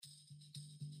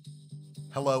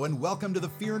Hello and welcome to the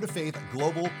Fear into Faith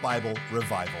Global Bible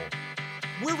Revival.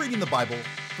 We're reading the Bible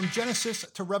from Genesis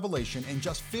to Revelation in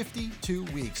just 52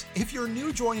 weeks. If you're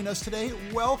new joining us today,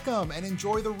 welcome and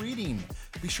enjoy the reading.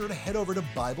 Be sure to head over to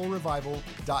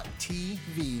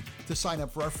BibleRevival.tv to sign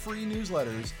up for our free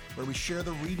newsletters where we share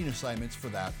the reading assignments for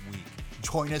that week.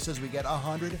 Join us as we get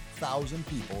 100,000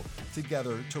 people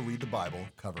together to read the Bible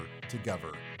cover to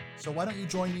cover. So why don't you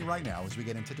join me right now as we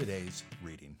get into today's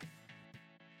reading.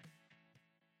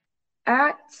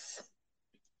 Acts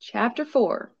chapter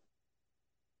 4.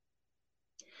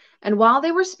 And while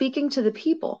they were speaking to the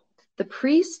people, the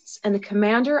priests and the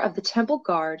commander of the temple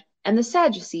guard and the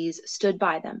Sadducees stood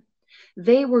by them.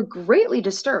 They were greatly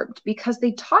disturbed because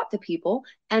they taught the people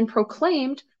and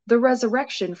proclaimed the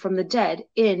resurrection from the dead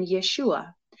in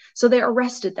Yeshua. So they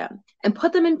arrested them and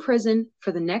put them in prison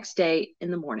for the next day in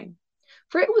the morning,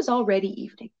 for it was already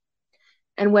evening.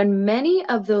 And when many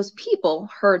of those people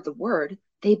heard the word,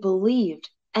 they believed,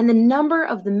 and the number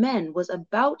of the men was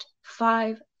about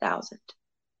 5,000.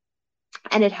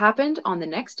 And it happened on the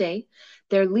next day,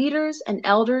 their leaders and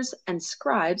elders and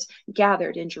scribes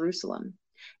gathered in Jerusalem.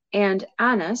 And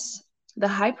Annas, the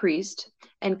high priest,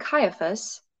 and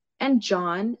Caiaphas, and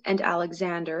John, and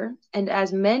Alexander, and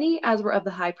as many as were of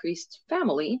the high priest's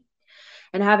family,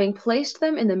 and having placed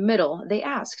them in the middle, they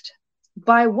asked,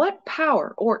 "By what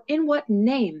power or in what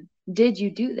name did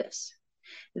you do this?"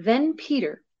 Then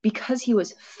Peter, because he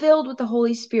was filled with the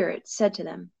Holy Spirit, said to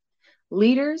them,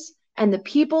 "Leaders and the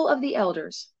people of the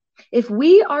elders, if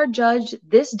we are judged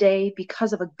this day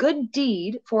because of a good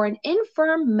deed for an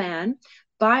infirm man,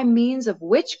 by means of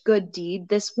which good deed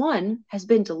this one has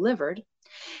been delivered,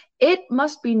 it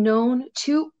must be known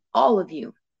to all of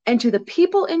you and to the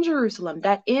people in Jerusalem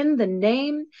that in the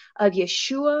name of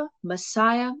Yeshua,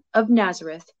 Messiah of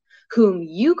Nazareth, whom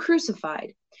you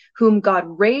crucified, whom God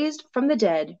raised from the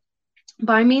dead,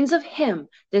 by means of him,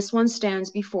 this one stands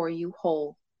before you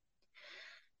whole.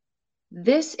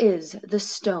 This is the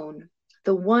stone,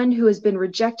 the one who has been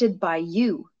rejected by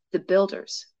you, the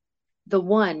builders, the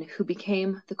one who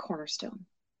became the cornerstone.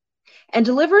 And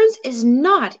deliverance is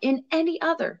not in any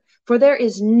other, for there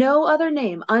is no other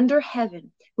name under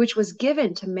heaven which was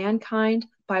given to mankind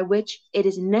by which it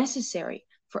is necessary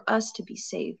for us to be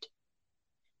saved."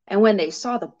 And when they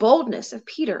saw the boldness of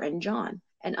Peter and John,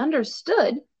 and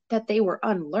understood that they were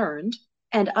unlearned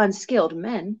and unskilled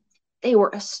men, they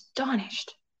were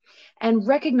astonished, and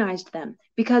recognized them,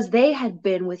 because they had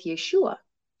been with Yeshua.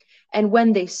 And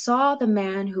when they saw the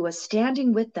man who was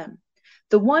standing with them,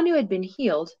 the one who had been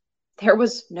healed, there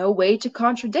was no way to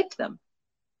contradict them.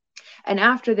 And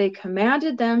after they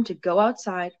commanded them to go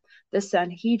outside the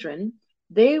Sanhedrin,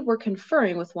 they were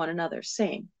conferring with one another,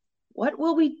 saying, "What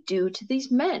will we do to these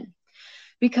men?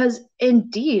 Because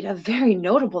indeed a very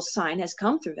notable sign has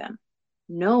come through them,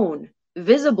 known,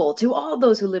 visible to all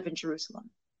those who live in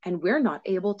Jerusalem, and we're not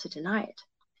able to deny it.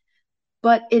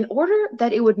 But in order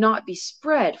that it would not be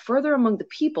spread further among the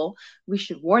people, we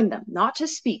should warn them not to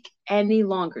speak any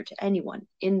longer to anyone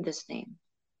in this name."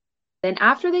 Then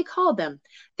after they called them,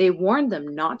 they warned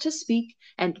them not to speak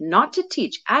and not to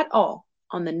teach at all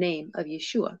on the name of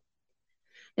Yeshua.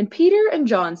 And Peter and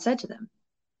John said to them,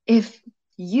 "If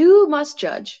you must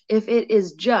judge if it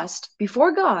is just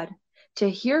before God to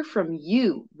hear from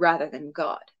you rather than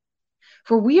God.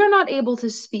 For we are not able to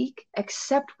speak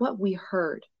except what we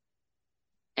heard."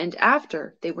 And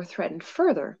after they were threatened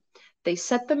further, they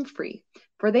set them free,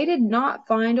 for they did not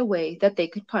find a way that they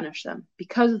could punish them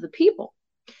because of the people,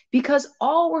 because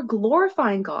all were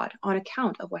glorifying God on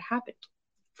account of what happened.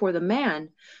 For the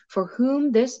man for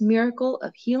whom this miracle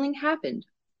of healing happened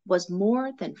was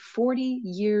more than 40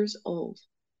 years old.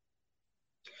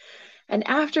 And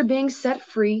after being set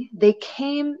free, they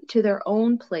came to their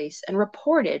own place and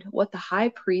reported what the high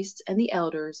priests and the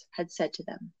elders had said to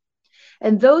them.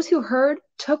 And those who heard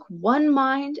took one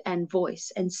mind and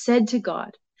voice and said to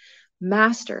God,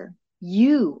 "Master,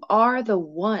 you are the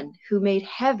one who made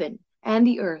heaven and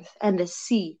the earth and the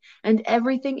sea and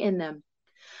everything in them.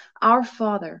 Our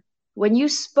Father, when you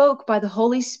spoke by the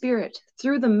Holy Spirit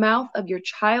through the mouth of your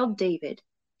child David,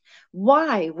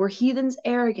 why were heathens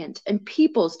arrogant and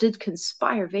peoples did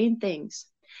conspire vain things?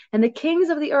 And the kings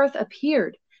of the earth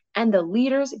appeared, and the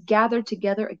leaders gathered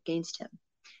together against him,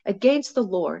 against the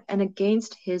Lord and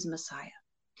against his Messiah.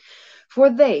 For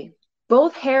they,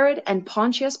 both Herod and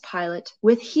Pontius Pilate,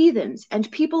 with heathens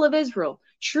and people of Israel,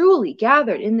 truly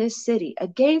gathered in this city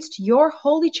against your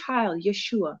holy child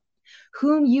Yeshua,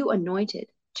 whom you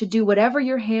anointed to do whatever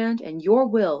your hand and your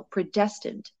will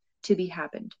predestined to be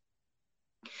happened.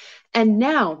 And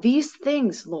now these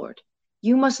things, Lord,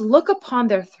 You must look upon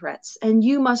their threats, and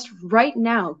you must right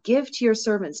now give to your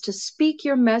servants to speak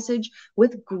your message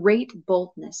with great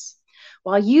boldness,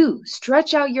 while you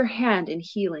stretch out your hand in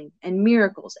healing and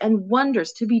miracles and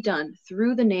wonders to be done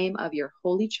through the name of your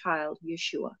holy child,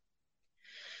 Yeshua."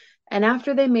 And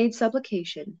after they made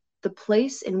supplication, the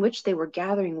place in which they were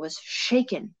gathering was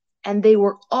shaken, and they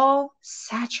were all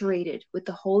saturated with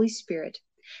the Holy Spirit,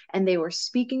 and they were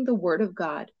speaking the word of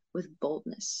God with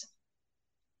boldness.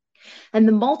 And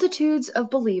the multitudes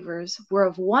of believers were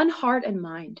of one heart and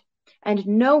mind, and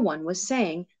no one was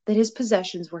saying that his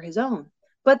possessions were his own,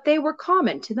 but they were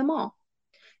common to them all.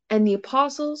 And the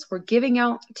apostles were giving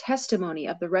out testimony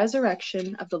of the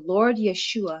resurrection of the Lord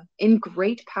Yeshua in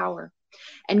great power,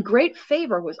 and great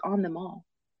favor was on them all.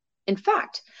 In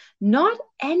fact, not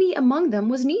any among them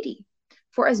was needy,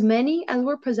 for as many as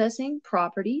were possessing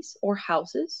properties or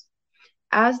houses,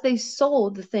 as they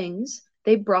sold the things,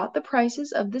 they brought the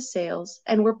prices of the sales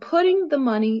and were putting the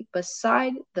money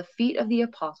beside the feet of the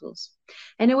apostles,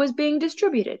 and it was being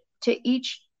distributed to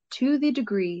each to the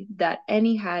degree that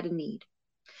any had need.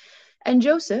 And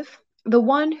Joseph, the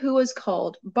one who was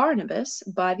called Barnabas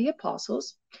by the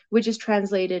apostles, which is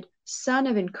translated son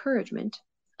of encouragement,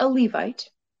 a Levite,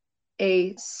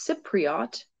 a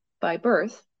Cypriot by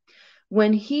birth,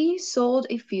 when he sold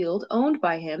a field owned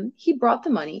by him, he brought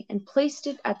the money and placed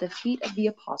it at the feet of the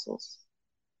apostles.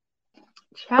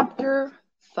 Chapter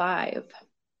 5.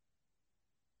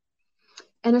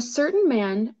 And a certain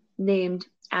man named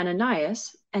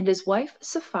Ananias and his wife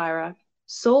Sapphira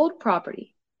sold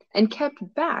property and kept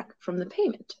back from the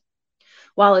payment,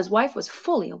 while his wife was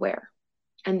fully aware.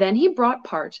 And then he brought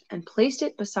part and placed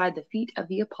it beside the feet of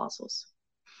the apostles.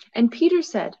 And Peter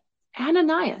said,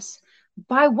 "Ananias,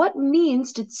 by what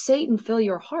means did Satan fill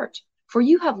your heart? For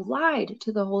you have lied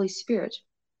to the Holy Spirit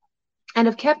and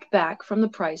have kept back from the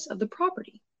price of the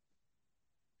property.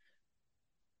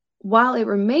 While it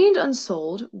remained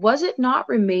unsold, was it not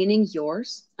remaining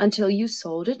yours until you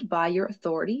sold it by your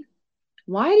authority?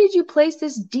 Why did you place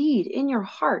this deed in your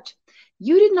heart?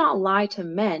 You did not lie to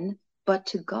men, but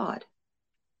to God."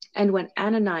 And when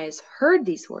Ananias heard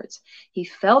these words, he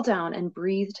fell down and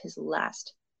breathed his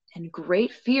last, and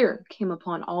great fear came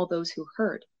upon all those who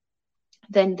heard.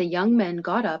 Then the young men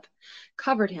got up,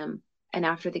 covered him, and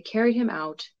after they carried him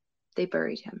out, they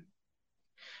buried him.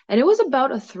 And it was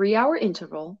about a 3-hour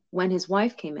interval when his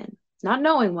wife came in, not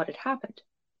knowing what had happened.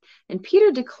 And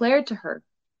Peter declared to her,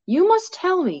 "You must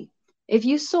tell me if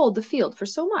you sold the field for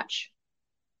so much."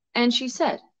 And she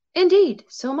said, "Indeed,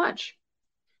 so much."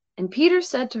 And Peter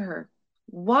said to her,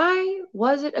 "Why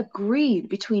was it agreed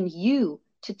between you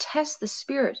to test the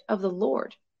Spirit of the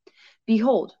Lord?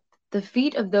 Behold, the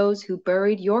feet of those who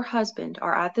buried your husband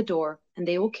are at the door, and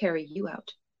they will carry you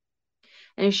out."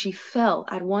 And she fell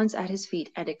at once at his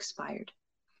feet and expired.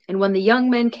 And when the young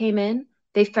men came in,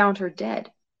 they found her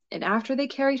dead. And after they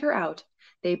carried her out,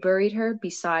 they buried her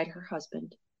beside her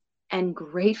husband. And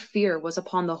great fear was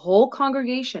upon the whole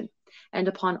congregation and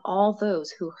upon all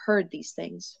those who heard these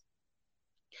things.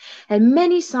 And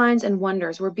many signs and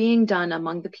wonders were being done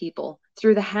among the people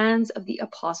through the hands of the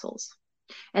apostles.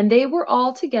 And they were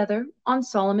all together on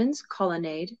Solomon's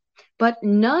colonnade, but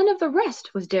none of the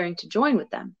rest was daring to join with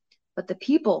them, but the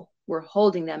people were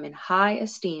holding them in high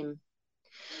esteem.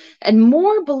 And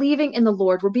more believing in the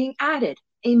Lord were being added,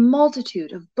 a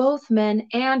multitude of both men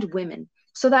and women,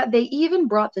 so that they even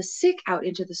brought the sick out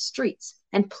into the streets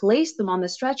and placed them on the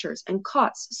stretchers and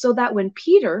cots, so that when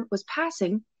Peter was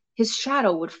passing, his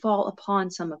shadow would fall upon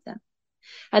some of them.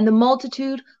 And the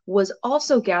multitude was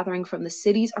also gathering from the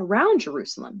cities around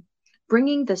Jerusalem,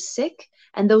 bringing the sick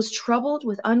and those troubled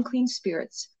with unclean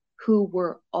spirits, who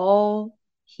were all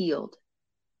healed.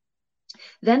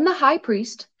 Then the high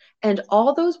priest and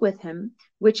all those with him,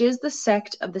 which is the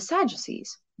sect of the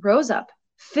Sadducees, rose up,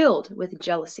 filled with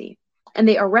jealousy, and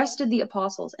they arrested the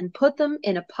apostles and put them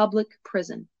in a public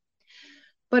prison.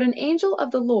 But an angel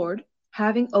of the Lord,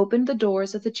 having opened the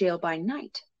doors of the jail by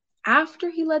night, after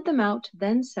he led them out,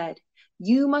 then said,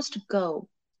 "You must go,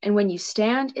 and when you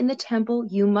stand in the temple,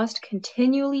 you must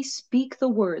continually speak the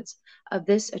words of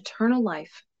this eternal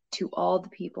life to all the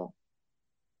people."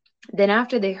 Then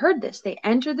after they heard this, they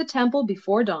entered the temple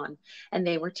before dawn, and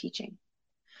they were teaching.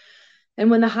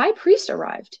 And when the high priest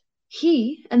arrived,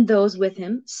 he and those with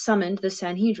him summoned the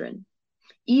Sanhedrin,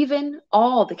 even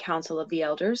all the council of the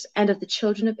elders and of the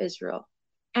children of Israel,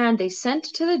 and they sent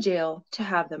to the jail to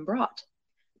have them brought.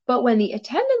 But when the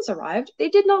attendants arrived, they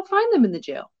did not find them in the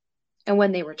jail. And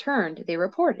when they returned, they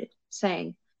reported,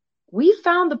 saying, "We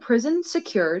found the prison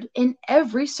secured in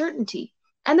every certainty,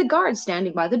 and the guards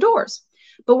standing by the doors.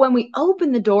 But when we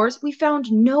opened the doors, we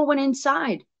found no one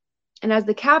inside." And as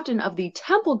the captain of the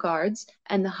temple guards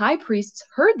and the high priests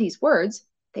heard these words,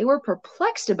 they were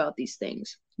perplexed about these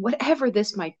things, whatever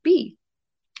this might be.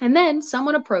 And then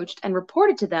someone approached and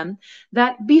reported to them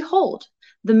that, behold,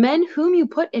 the men whom you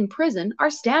put in prison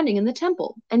are standing in the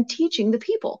temple and teaching the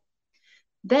people.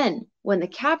 Then, when the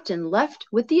captain left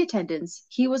with the attendants,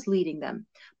 he was leading them,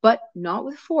 but not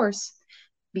with force,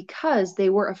 because they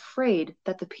were afraid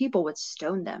that the people would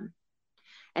stone them.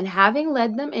 And having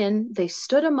led them in, they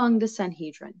stood among the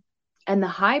Sanhedrin. And the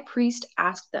high priest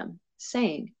asked them,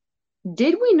 saying,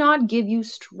 Did we not give you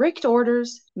strict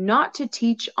orders not to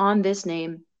teach on this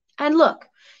name? And look,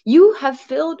 you have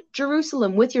filled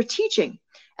Jerusalem with your teaching,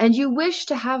 and you wish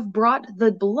to have brought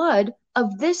the blood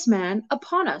of this man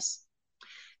upon us.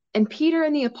 And Peter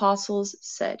and the apostles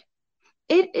said,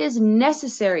 It is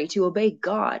necessary to obey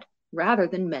God rather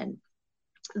than men.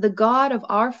 The God of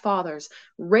our fathers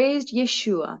raised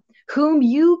Yeshua, whom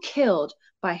you killed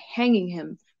by hanging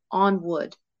him on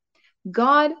wood.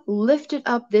 God lifted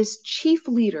up this chief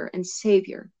leader and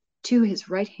savior to his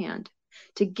right hand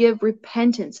to give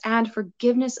repentance and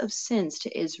forgiveness of sins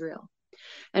to Israel.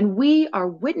 And we are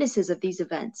witnesses of these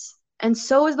events, and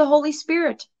so is the Holy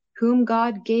Spirit, whom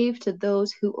God gave to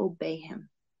those who obey him.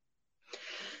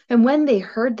 And when they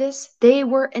heard this, they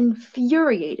were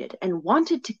infuriated and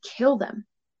wanted to kill them.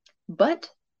 But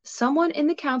someone in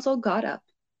the council got up,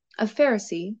 a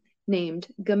Pharisee named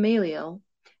Gamaliel,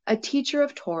 a teacher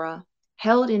of Torah,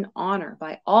 held in honor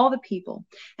by all the people,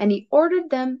 and he ordered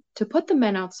them to put the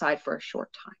men outside for a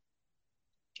short time.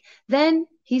 Then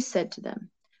he said to them,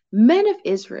 Men of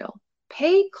Israel,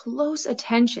 pay close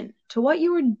attention to what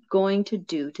you are going to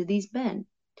do to these men.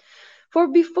 For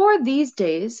before these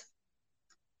days,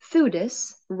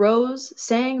 Theudas rose,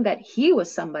 saying that he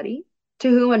was somebody, to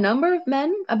whom a number of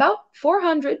men, about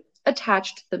 400,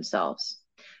 attached themselves,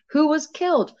 who was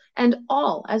killed, and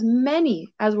all, as many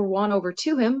as were won over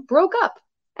to him, broke up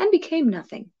and became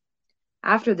nothing.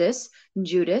 After this,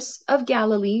 Judas of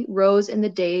Galilee rose in the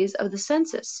days of the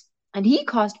census, and he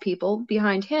caused people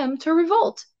behind him to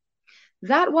revolt.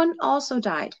 That one also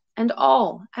died, and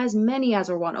all, as many as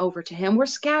were won over to him, were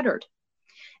scattered.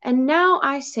 And now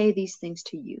I say these things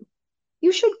to you.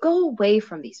 You should go away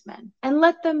from these men and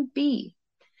let them be.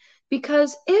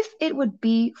 Because if it would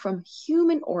be from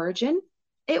human origin,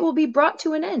 it will be brought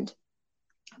to an end.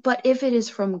 But if it is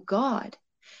from God,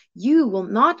 you will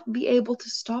not be able to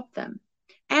stop them.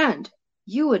 And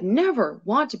you would never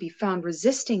want to be found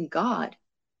resisting God.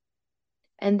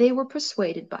 And they were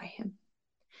persuaded by him.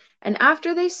 And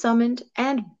after they summoned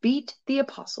and beat the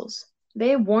apostles,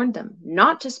 they warned them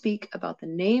not to speak about the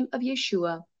name of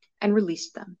Yeshua and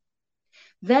released them.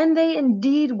 Then they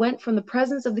indeed went from the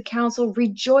presence of the council,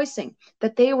 rejoicing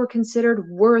that they were considered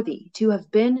worthy to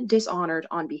have been dishonored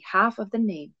on behalf of the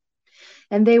name.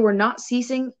 And they were not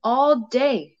ceasing all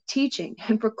day teaching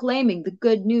and proclaiming the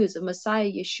good news of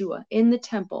Messiah Yeshua in the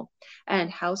temple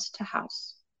and house to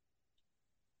house.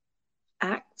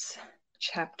 Acts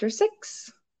chapter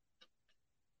 6.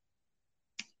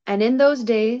 And in those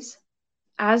days,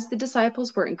 as the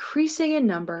disciples were increasing in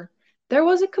number, there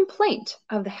was a complaint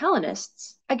of the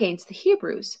Hellenists against the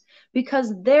Hebrews,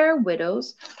 because their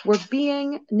widows were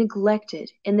being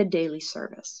neglected in the daily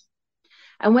service.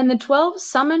 And when the 12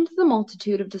 summoned the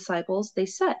multitude of disciples, they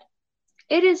said,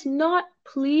 It is not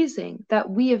pleasing that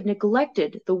we have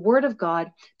neglected the word of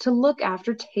God to look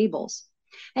after tables.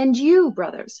 And you,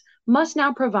 brothers, must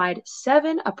now provide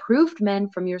 7 approved men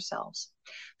from yourselves,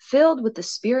 filled with the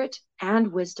Spirit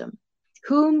and wisdom,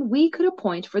 whom we could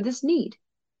appoint for this need.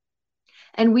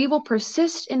 And we will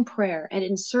persist in prayer and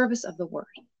in service of the word.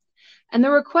 And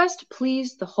the request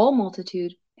pleased the whole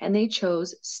multitude, and they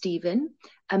chose Stephen,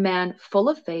 a man full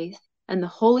of faith and the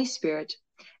Holy Spirit,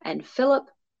 and Philip,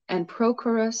 and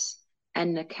Prochorus,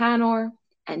 and Nicanor,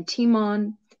 and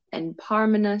Timon, and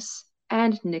Parmenas,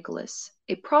 and Nicholas,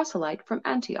 a proselyte from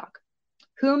Antioch,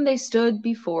 whom they stood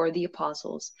before the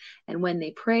apostles, and when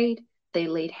they prayed, they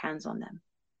laid hands on them.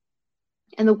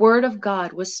 And the word of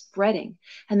God was spreading,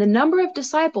 and the number of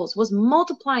disciples was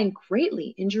multiplying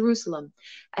greatly in Jerusalem,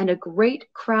 and a great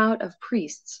crowd of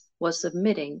priests was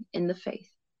submitting in the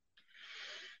faith.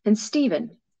 And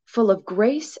Stephen, full of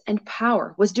grace and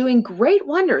power, was doing great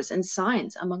wonders and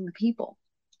signs among the people.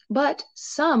 But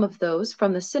some of those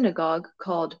from the synagogue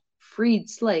called freed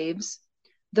slaves,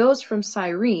 those from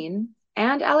Cyrene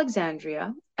and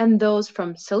Alexandria, and those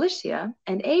from Cilicia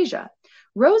and Asia,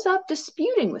 rose up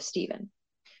disputing with Stephen.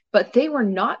 But they were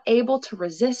not able to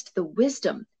resist the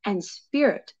wisdom and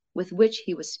spirit with which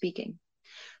he was speaking.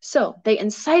 So they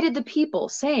incited the people,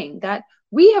 saying that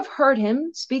we have heard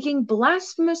him speaking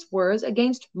blasphemous words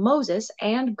against Moses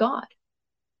and God.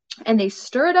 And they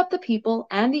stirred up the people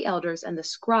and the elders and the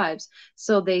scribes.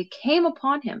 So they came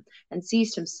upon him and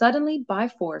seized him suddenly by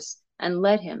force and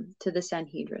led him to the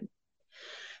Sanhedrin.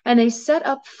 And they set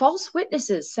up false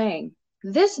witnesses, saying,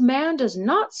 "This man does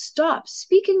not stop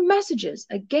speaking messages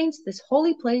against this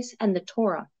holy place and the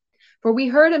Torah. For we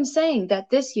heard him saying that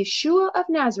this Yeshua of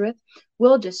Nazareth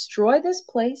will destroy this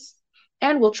place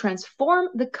and will transform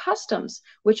the customs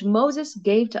which Moses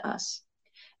gave to us."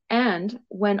 And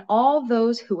when all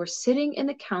those who were sitting in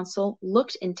the council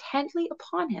looked intently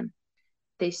upon him,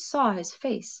 they saw his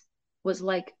face was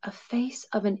like a face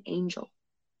of an angel.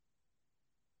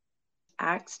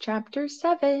 Acts chapter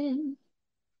 7.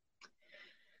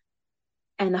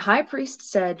 And the high priest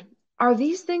said, "Are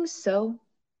these things so?"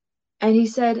 And he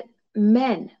said,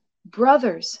 "Men,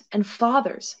 brothers, and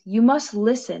fathers, you must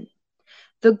listen.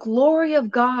 The glory of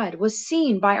God was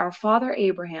seen by our father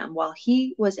Abraham while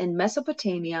he was in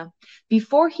Mesopotamia,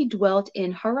 before he dwelt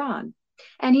in Haran.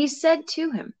 And he said to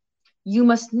him, 'You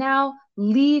must now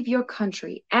leave your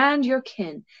country and your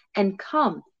kin and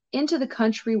come into the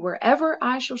country wherever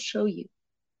I shall show you.'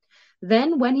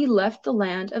 Then when he left the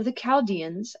land of the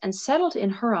Chaldeans and settled in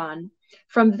Haran,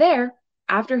 from there,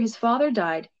 after his father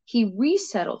died, he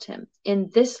resettled him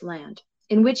in this land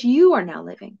in which you are now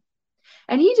living.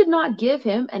 And he did not give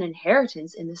him an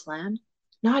inheritance in this land,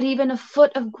 not even a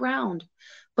foot of ground,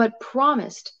 but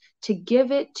promised to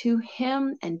give it to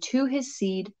him and to his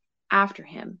seed after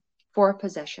him for a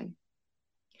possession,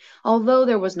 although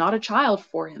there was not a child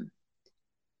for him.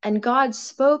 And God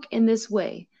spoke in this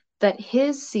way, that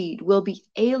his seed will be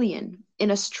alien in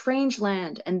a strange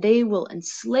land, and they will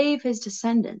enslave his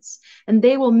descendants, and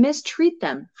they will mistreat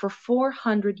them for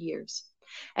 400 years.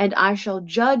 And I shall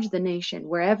judge the nation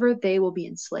wherever they will be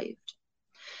enslaved,"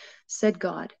 said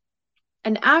God.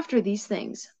 "And after these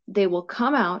things, they will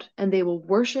come out and they will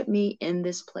worship me in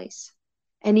this place."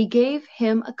 And he gave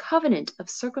him a covenant of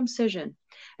circumcision.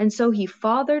 And so he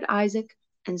fathered Isaac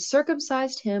and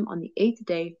circumcised him on the 8th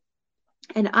day.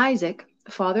 And Isaac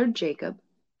fathered Jacob,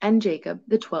 and Jacob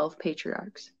the 12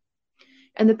 patriarchs.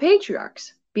 And the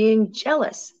patriarchs, being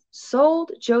jealous,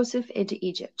 sold Joseph into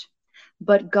Egypt.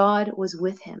 But God was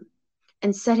with him,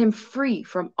 and set him free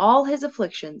from all his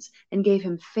afflictions, and gave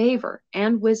him favor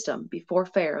and wisdom before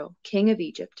Pharaoh, king of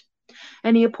Egypt.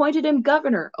 And he appointed him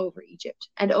governor over Egypt,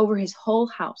 and over his whole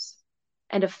house.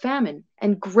 And a famine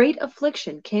and great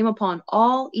affliction came upon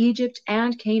all Egypt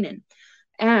and Canaan,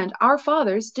 and our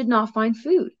fathers did not find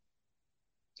food.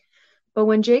 But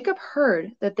when Jacob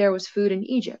heard that there was food in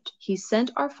Egypt, he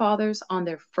sent our fathers on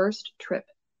their first trip.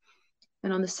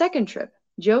 And on the second trip,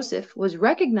 Joseph was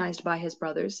recognized by his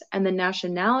brothers, and the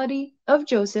nationality of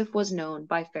Joseph was known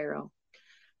by Pharaoh.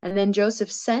 And then Joseph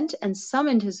sent and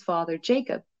summoned his father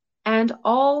Jacob and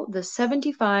all the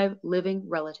 75 living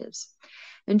relatives.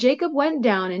 And Jacob went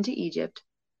down into Egypt,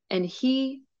 and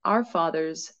he and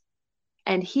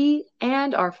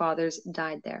our fathers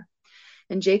died there.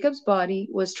 And Jacob's body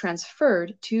was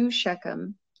transferred to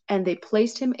Shechem, and they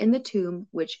placed him in the tomb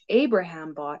which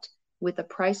Abraham bought with a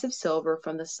price of silver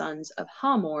from the sons of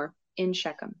Hamor in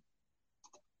Shechem.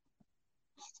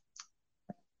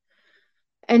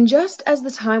 And just as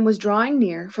the time was drawing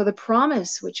near for the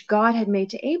promise which God had made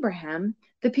to Abraham,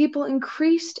 the people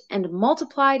increased and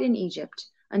multiplied in Egypt,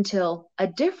 until a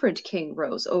different king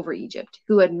rose over Egypt,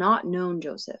 who had not known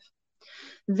Joseph.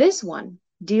 This one,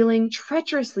 dealing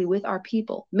treacherously with our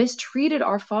people, mistreated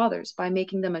our fathers by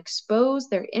making them expose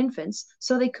their infants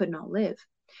so they could not live.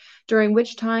 During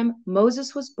which time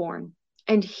Moses was born,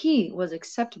 and he was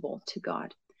acceptable to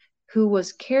God, who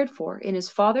was cared for in his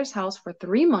father's house for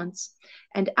 3 months,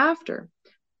 and after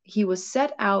he was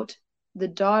set out, the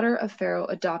daughter of Pharaoh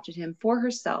adopted him for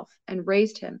herself and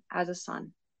raised him as a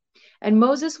son. And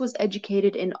Moses was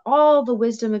educated in all the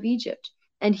wisdom of Egypt,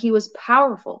 and he was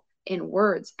powerful in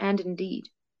words and in deed.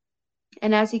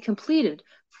 And as he completed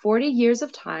 40 years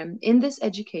of time in this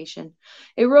education,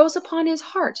 it rose upon his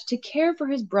heart to care for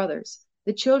his brothers,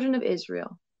 the children of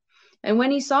Israel. And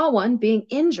when he saw one being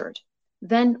injured,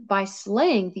 then by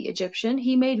slaying the Egyptian,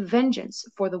 he made vengeance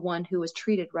for the one who was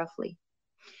treated roughly.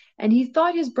 And he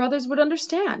thought his brothers would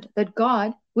understand that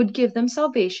God would give them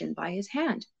salvation by his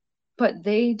hand. But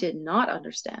they did not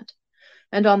understand.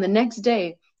 And on the next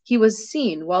day, he was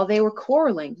seen while they were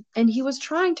quarreling, and he was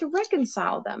trying to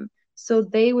reconcile them so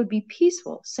they would be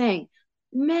peaceful, saying,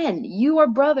 "Men, you are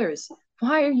brothers.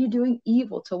 Why are you doing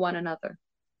evil to one another?"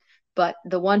 But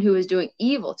the one who was doing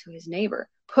evil to his neighbor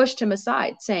pushed him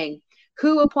aside, saying,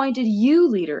 "Who appointed you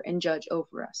leader and judge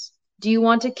over us? Do you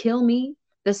want to kill me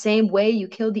the same way you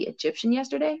killed the Egyptian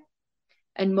yesterday?"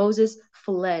 And Moses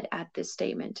fled at this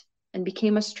statement and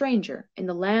became a stranger in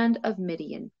the land of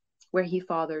Midian. where he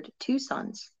fathered 2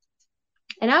 sons.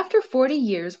 And after 40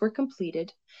 years were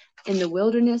completed in the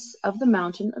wilderness of the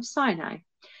mountain of Sinai,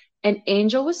 an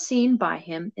angel was seen by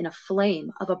him in a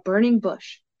flame of a burning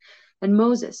bush. And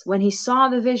Moses, when he saw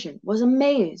the vision, was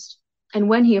amazed. And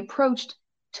when he approached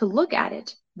to look at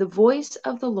it, the voice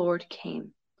of the Lord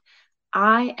came,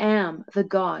 I am the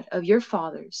God of your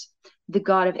fathers, the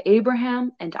God of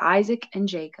Abraham and Isaac and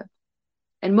Jacob.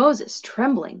 And Moses,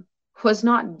 trembling, was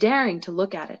not daring to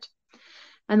look at it.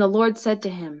 And the Lord said to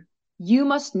him, You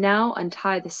must now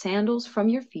untie the sandals from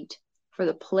your feet, for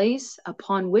the place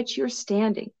upon which you're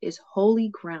standing is holy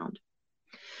ground.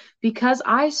 Because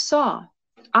I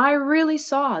really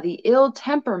saw the ill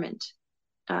treatment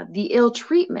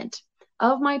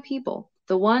of my people,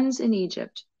 the ones in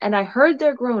Egypt, and I heard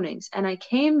their groanings, and I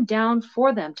came down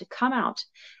for them to come out.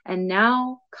 And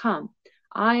now come,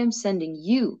 I am sending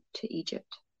you to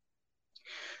Egypt.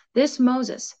 This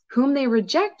Moses, whom they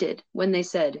rejected when they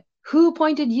said, Who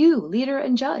appointed you leader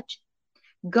and judge?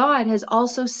 God has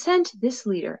also sent this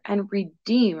leader and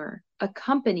redeemer,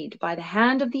 accompanied by the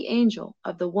hand of the angel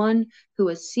of the one who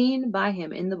was seen by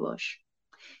him in the bush.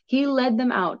 He led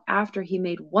them out after he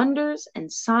made wonders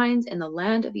and signs in the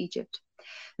land of Egypt,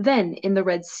 then in the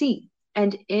Red Sea,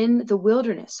 and in the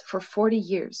wilderness for 40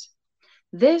 years.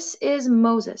 This is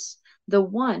Moses, the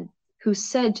one who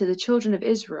said to the children of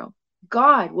Israel,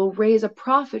 God will raise a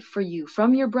prophet for you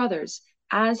from your brothers,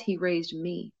 as he raised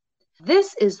me.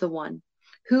 This is the one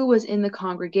who was in the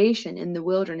congregation in the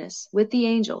wilderness with the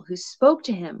angel who spoke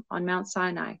to him on Mount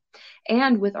Sinai,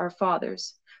 and with our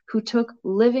fathers, who took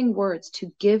living words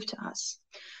to give to us,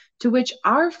 to which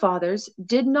our fathers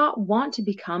did not want to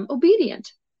become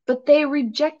obedient, but they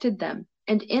rejected them,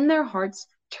 and in their hearts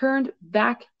turned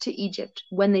back to Egypt,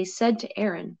 when they said to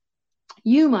Aaron,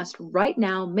 You must right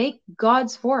now make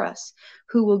gods for us,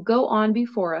 who will go on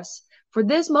before us. For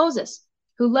this Moses,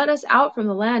 who led us out from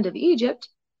the land of Egypt,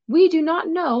 we do not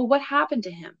know what happened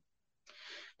to him.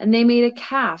 And they made a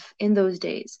calf in those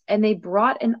days, and they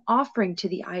brought an offering to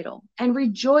the idol, and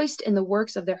rejoiced in the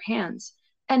works of their hands.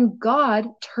 And God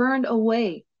turned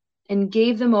away and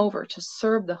gave them over to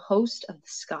serve the host of the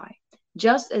sky,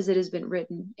 just as it has been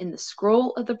written in the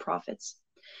scroll of the prophets.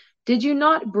 Did you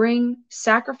not bring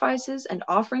sacrifices and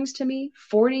offerings to me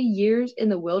 40 years in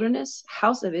the wilderness,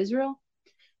 house of Israel?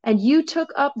 And you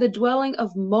took up the dwelling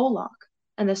of Moloch,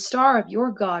 and the star of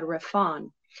your god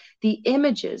Rephan, the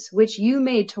images which you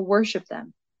made to worship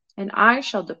them, and I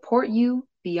shall deport you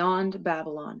beyond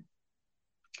Babylon.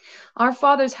 Our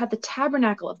fathers had the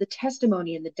tabernacle of the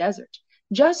testimony in the desert,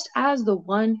 just as the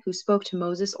one who spoke to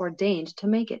Moses ordained to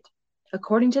make it,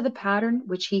 according to the pattern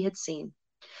which he had seen.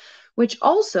 Which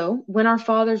also, when our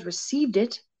fathers received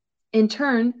it, in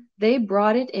turn they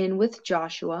brought it in with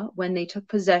Joshua when they took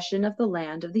possession of the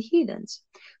land of the heathens,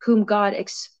 whom God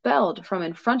expelled from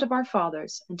in front of our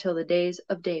fathers until the days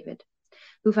of David,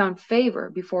 who found favor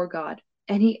before God.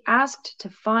 And he asked to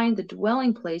find the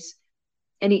dwelling place,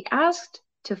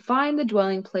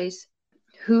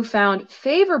 who found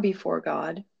favor before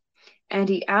God, and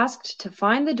he asked to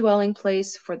find the dwelling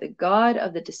place for the God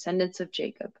of the descendants of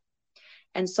Jacob.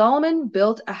 And Solomon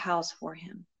built a house for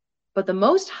him. But the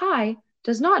Most High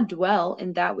does not dwell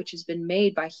in that which has been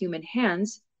made by human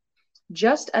hands,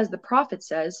 just as the prophet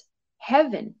says,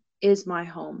 Heaven is my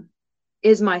home,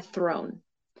 is my throne,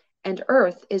 and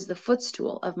earth is the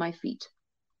footstool of my feet.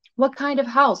 What kind of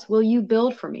house will you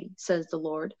build for me, says the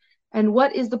Lord, and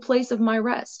what is the place of my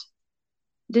rest?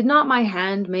 Did not my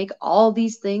hand make all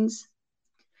these things?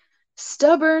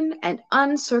 Stubborn and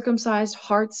uncircumcised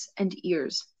hearts and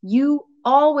ears, you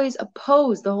always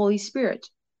oppose the Holy Spirit,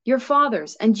 your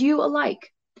fathers and you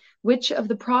alike. Which of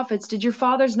the prophets did your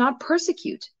fathers not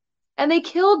persecute? And they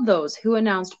killed those who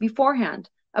announced beforehand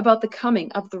about the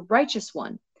coming of the righteous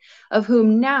one, of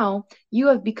whom now you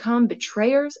have become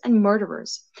betrayers and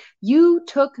murderers. You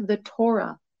took the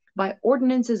Torah by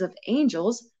ordinances of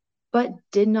angels, but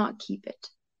did not keep it.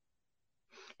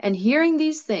 And hearing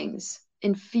these things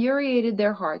infuriated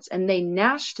their hearts, and they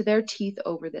gnashed their teeth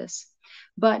over this.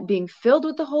 But being filled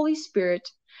with the Holy Spirit,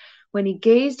 when he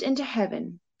gazed into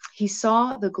heaven, he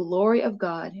saw the glory of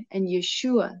God and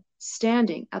Yeshua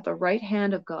standing at the right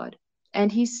hand of God. And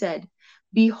he said,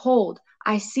 Behold,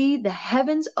 I see the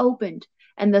heavens opened,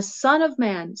 and the Son of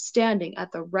Man standing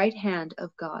at the right hand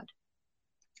of God.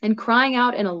 And crying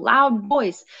out in a loud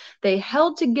voice, they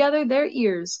held together their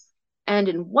ears, and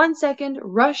in 1 second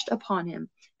rushed upon him.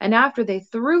 And after they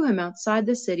threw him outside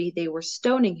the city, they were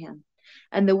stoning him.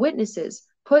 And the witnesses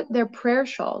put their prayer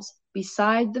shawls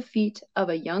beside the feet of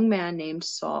a young man named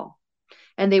Saul.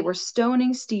 And they were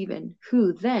stoning Stephen,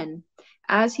 who then,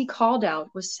 as he called out,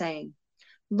 was saying,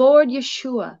 Lord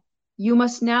Yeshua, you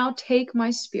must now take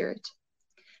my spirit.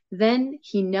 Then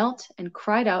he knelt and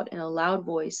cried out in a loud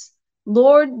voice,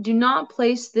 Lord, do not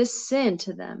place this sin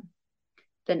to them.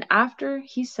 Then after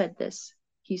he said this,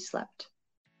 he slept.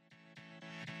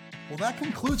 Well, that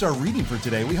concludes our reading for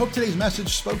today. We hope today's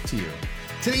message spoke to you.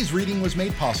 Today's reading was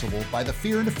made possible by the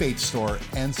Fear into Faith store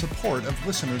and support of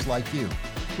listeners like you.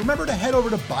 Remember to head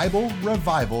over to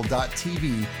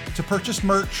BibleRevival.tv to purchase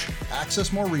merch,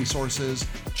 access more resources,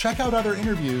 check out other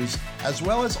interviews, as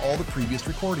well as all the previous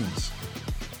recordings.